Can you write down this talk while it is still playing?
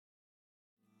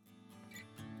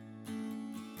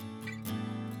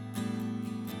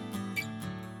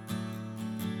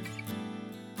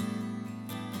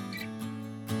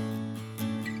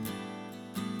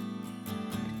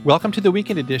Welcome to the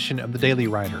weekend edition of the Daily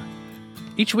Writer.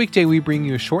 Each weekday, we bring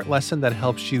you a short lesson that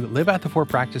helps you live out the four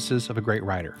practices of a great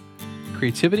writer: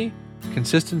 creativity,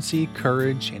 consistency,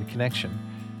 courage, and connection.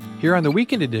 Here on the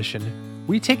weekend edition,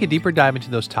 we take a deeper dive into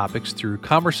those topics through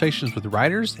conversations with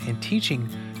writers and teaching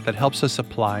that helps us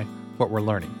apply what we're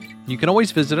learning. You can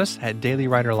always visit us at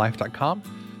dailywriterlife.com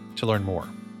to learn more.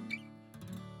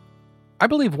 I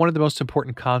believe one of the most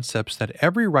important concepts that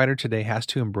every writer today has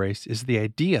to embrace is the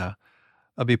idea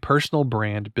of a personal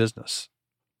brand business.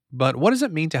 But what does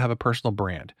it mean to have a personal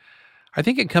brand? I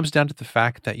think it comes down to the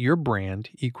fact that your brand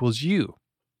equals you.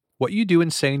 What you do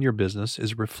and say in your business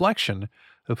is a reflection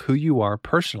of who you are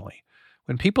personally.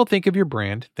 When people think of your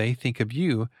brand, they think of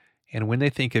you, and when they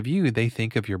think of you, they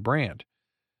think of your brand.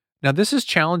 Now, this is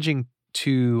challenging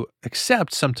to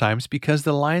accept sometimes because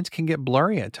the lines can get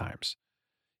blurry at times.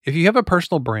 If you have a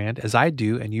personal brand, as I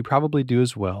do, and you probably do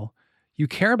as well, you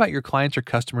care about your clients or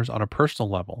customers on a personal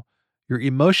level. You're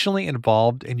emotionally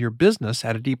involved in your business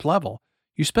at a deep level.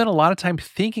 You spend a lot of time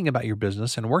thinking about your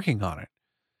business and working on it.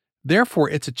 Therefore,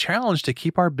 it's a challenge to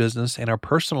keep our business and our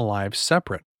personal lives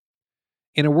separate.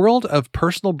 In a world of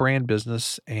personal brand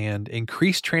business and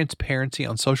increased transparency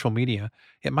on social media,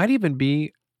 it might even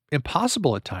be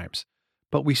impossible at times.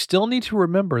 But we still need to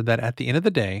remember that at the end of the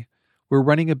day, we're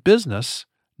running a business,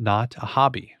 not a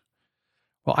hobby.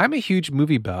 Well, I'm a huge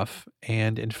movie buff,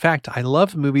 and in fact, I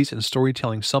love movies and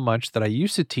storytelling so much that I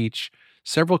used to teach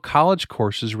several college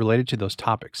courses related to those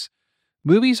topics.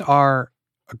 Movies are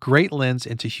a great lens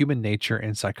into human nature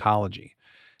and psychology,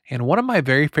 and one of my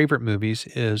very favorite movies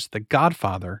is The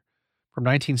Godfather from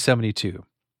 1972.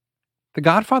 The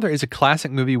Godfather is a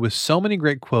classic movie with so many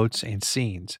great quotes and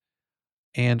scenes,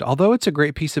 and although it's a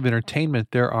great piece of entertainment,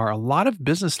 there are a lot of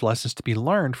business lessons to be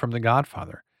learned from The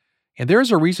Godfather. And there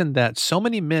is a reason that so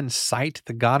many men cite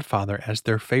The Godfather as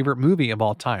their favorite movie of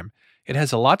all time. It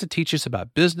has a lot to teach us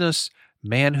about business,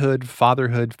 manhood,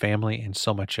 fatherhood, family, and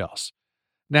so much else.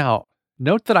 Now,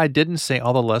 note that I didn't say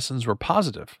all the lessons were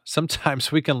positive.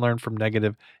 Sometimes we can learn from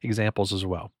negative examples as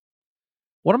well.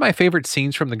 One of my favorite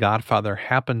scenes from The Godfather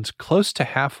happens close to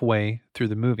halfway through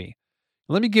the movie.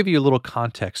 Let me give you a little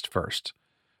context first.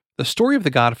 The story of The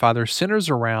Godfather centers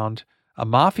around a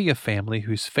mafia family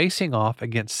who's facing off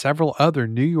against several other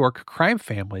New York crime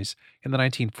families in the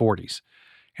 1940s.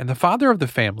 And the father of the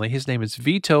family, his name is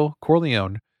Vito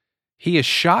Corleone, he is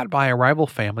shot by a rival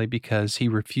family because he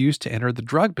refused to enter the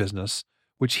drug business,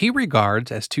 which he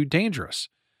regards as too dangerous.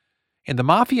 And the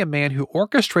mafia man who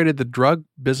orchestrated the drug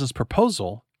business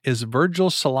proposal is Virgil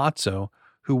Sollozzo,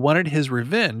 who wanted his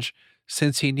revenge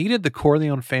since he needed the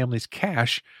Corleone family's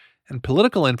cash and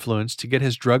political influence to get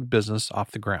his drug business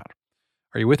off the ground.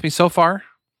 Are you with me so far?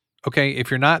 Okay,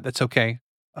 if you're not, that's okay.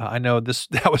 I know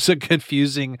that was a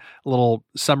confusing little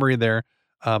summary there.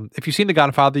 If you've seen The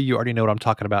Godfather, you already know what I'm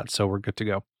talking about, so we're good to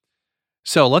go.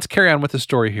 So let's carry on with the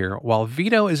story here. While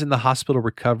Vito is in the hospital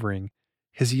recovering,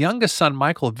 his youngest son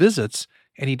Michael visits,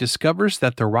 and he discovers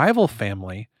that the rival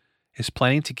family is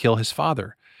planning to kill his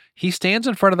father. He stands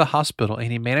in front of the hospital,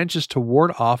 and he manages to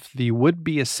ward off the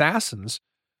would-be assassins,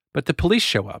 but the police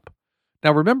show up.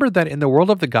 Now remember that in the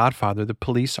world of The Godfather, the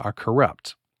police are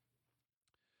corrupt.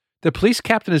 The police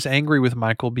captain is angry with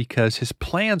Michael because his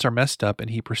plans are messed up, and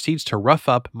he proceeds to rough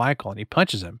up Michael and he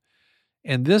punches him.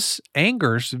 And this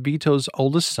angers Vito's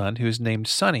oldest son, who is named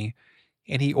Sonny,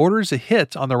 and he orders a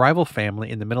hit on the rival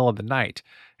family in the middle of the night.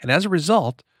 And as a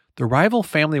result, the rival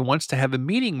family wants to have a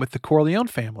meeting with the Corleone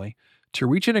family to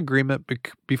reach an agreement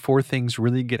before things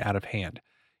really get out of hand.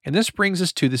 And this brings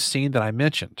us to the scene that I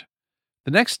mentioned. The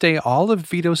next day, all of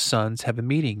Vito's sons have a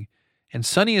meeting, and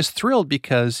Sonny is thrilled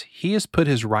because he has put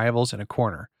his rivals in a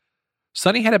corner.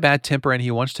 Sonny had a bad temper and he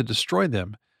wants to destroy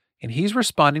them, and he's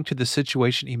responding to the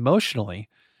situation emotionally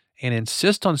and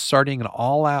insists on starting an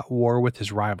all-out war with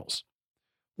his rivals.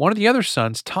 One of the other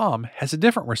sons, Tom, has a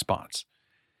different response.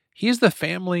 He is the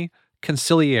family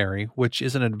conciliary, which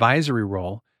is an advisory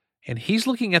role, and he's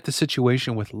looking at the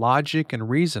situation with logic and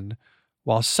reason,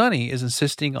 while Sonny is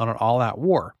insisting on an all-out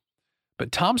war.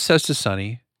 But Tom says to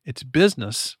Sonny, it's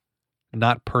business,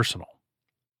 not personal.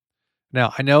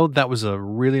 Now, I know that was a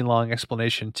really long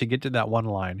explanation to get to that one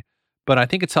line, but I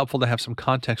think it's helpful to have some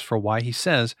context for why he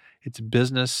says it's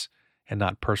business and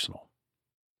not personal.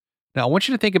 Now, I want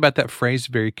you to think about that phrase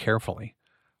very carefully.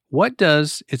 What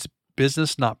does it's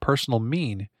business, not personal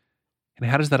mean,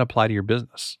 and how does that apply to your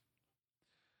business?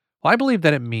 Well, I believe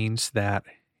that it means that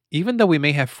even though we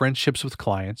may have friendships with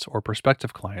clients or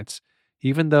prospective clients,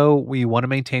 even though we want to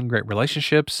maintain great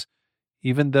relationships,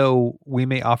 even though we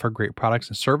may offer great products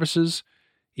and services,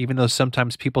 even though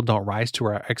sometimes people don't rise to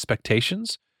our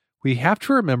expectations, We have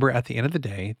to remember at the end of the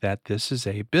day that this is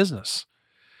a business.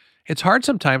 It's hard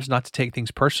sometimes not to take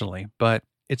things personally, but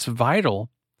it's vital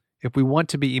if we want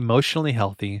to be emotionally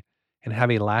healthy and have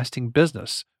a lasting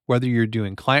business. Whether you're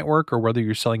doing client work or whether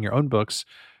you're selling your own books,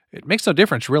 it makes no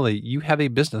difference really. You have a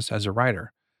business as a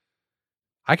writer.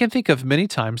 I can think of many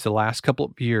times the last couple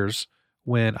of years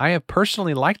when I have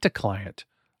personally liked a client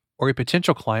or a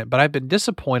potential client, but I've been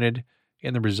disappointed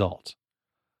in the result.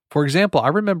 For example, I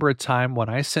remember a time when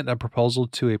I sent a proposal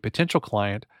to a potential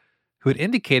client who had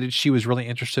indicated she was really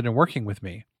interested in working with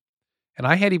me. And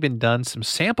I had even done some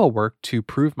sample work to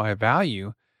prove my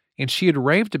value, and she had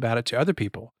raved about it to other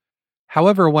people.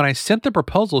 However, when I sent the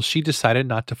proposal, she decided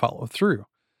not to follow through.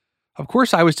 Of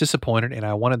course, I was disappointed and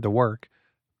I wanted the work,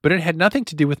 but it had nothing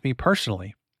to do with me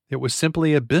personally. It was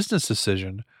simply a business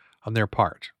decision on their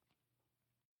part.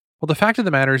 Well, the fact of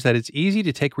the matter is that it's easy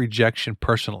to take rejection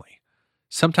personally.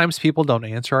 Sometimes people don't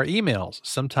answer our emails.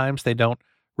 Sometimes they don't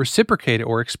reciprocate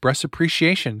or express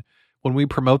appreciation when we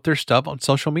promote their stuff on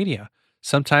social media.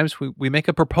 Sometimes we make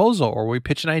a proposal or we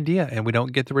pitch an idea and we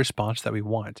don't get the response that we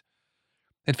want.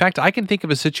 In fact, I can think of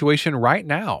a situation right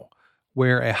now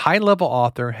where a high-level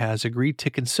author has agreed to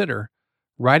consider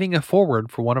writing a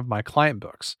foreword for one of my client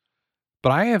books.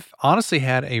 But I have honestly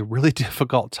had a really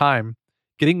difficult time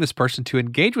getting this person to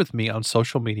engage with me on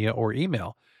social media or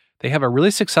email. They have a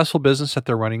really successful business that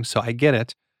they're running, so I get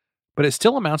it. But it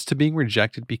still amounts to being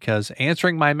rejected because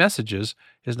answering my messages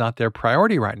is not their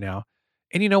priority right now.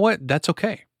 And you know what? That's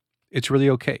okay. It's really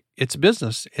okay. It's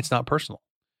business. It's not personal.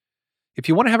 If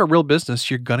you want to have a real business,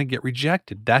 you're going to get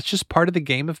rejected. That's just part of the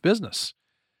game of business.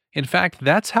 In fact,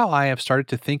 that's how I have started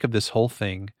to think of this whole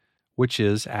thing, which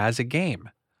is as a game.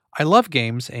 I love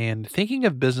games, and thinking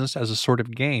of business as a sort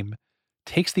of game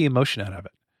takes the emotion out of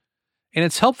it. And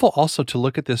it's helpful also to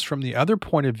look at this from the other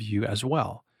point of view as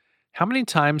well. How many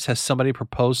times has somebody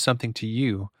proposed something to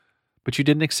you, but you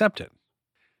didn't accept it?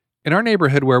 In our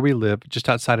neighborhood where we live, just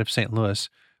outside of St. Louis,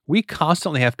 we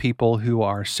constantly have people who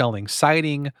are selling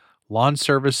siding, lawn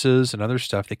services, and other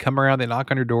stuff. They come around, they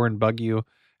knock on your door and bug you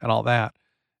and all that.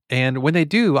 And when they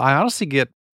do, I honestly get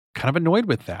kind of annoyed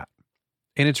with that.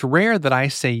 And it's rare that I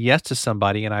say yes to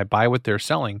somebody and I buy what they're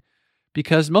selling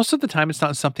because most of the time it's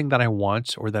not something that I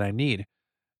want or that I need.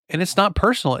 And it's not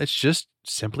personal. It's just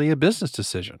simply a business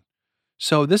decision.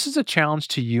 So this is a challenge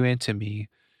to you and to me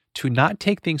to not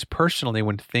take things personally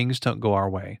when things don't go our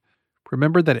way.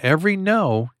 Remember that every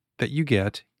no that you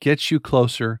get gets you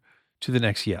closer to the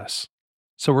next yes.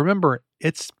 So remember,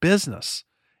 it's business.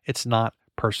 It's not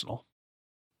personal.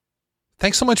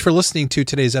 Thanks so much for listening to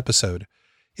today's episode.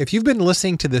 If you've been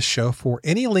listening to this show for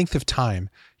any length of time,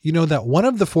 you know that one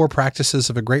of the 4 practices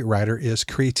of a great writer is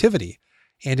creativity.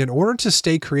 And in order to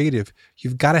stay creative,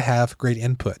 you've got to have great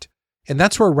input. And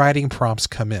that's where writing prompts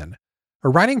come in. A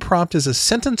writing prompt is a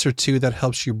sentence or two that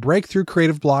helps you break through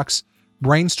creative blocks,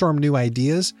 brainstorm new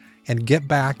ideas, and get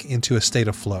back into a state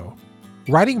of flow.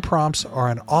 Writing prompts are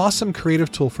an awesome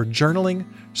creative tool for journaling,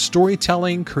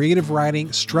 storytelling, creative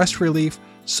writing, stress relief,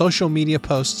 social media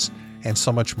posts, and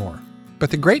so much more.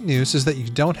 But the great news is that you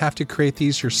don't have to create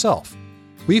these yourself.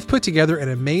 We've put together an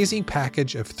amazing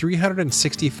package of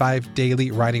 365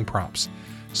 daily writing prompts.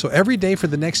 So every day for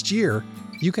the next year,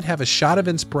 you can have a shot of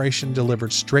inspiration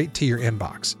delivered straight to your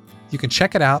inbox. You can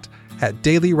check it out at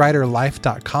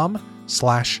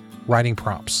dailywriterlife.com/writing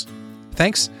prompts.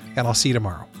 Thanks, and I'll see you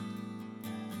tomorrow.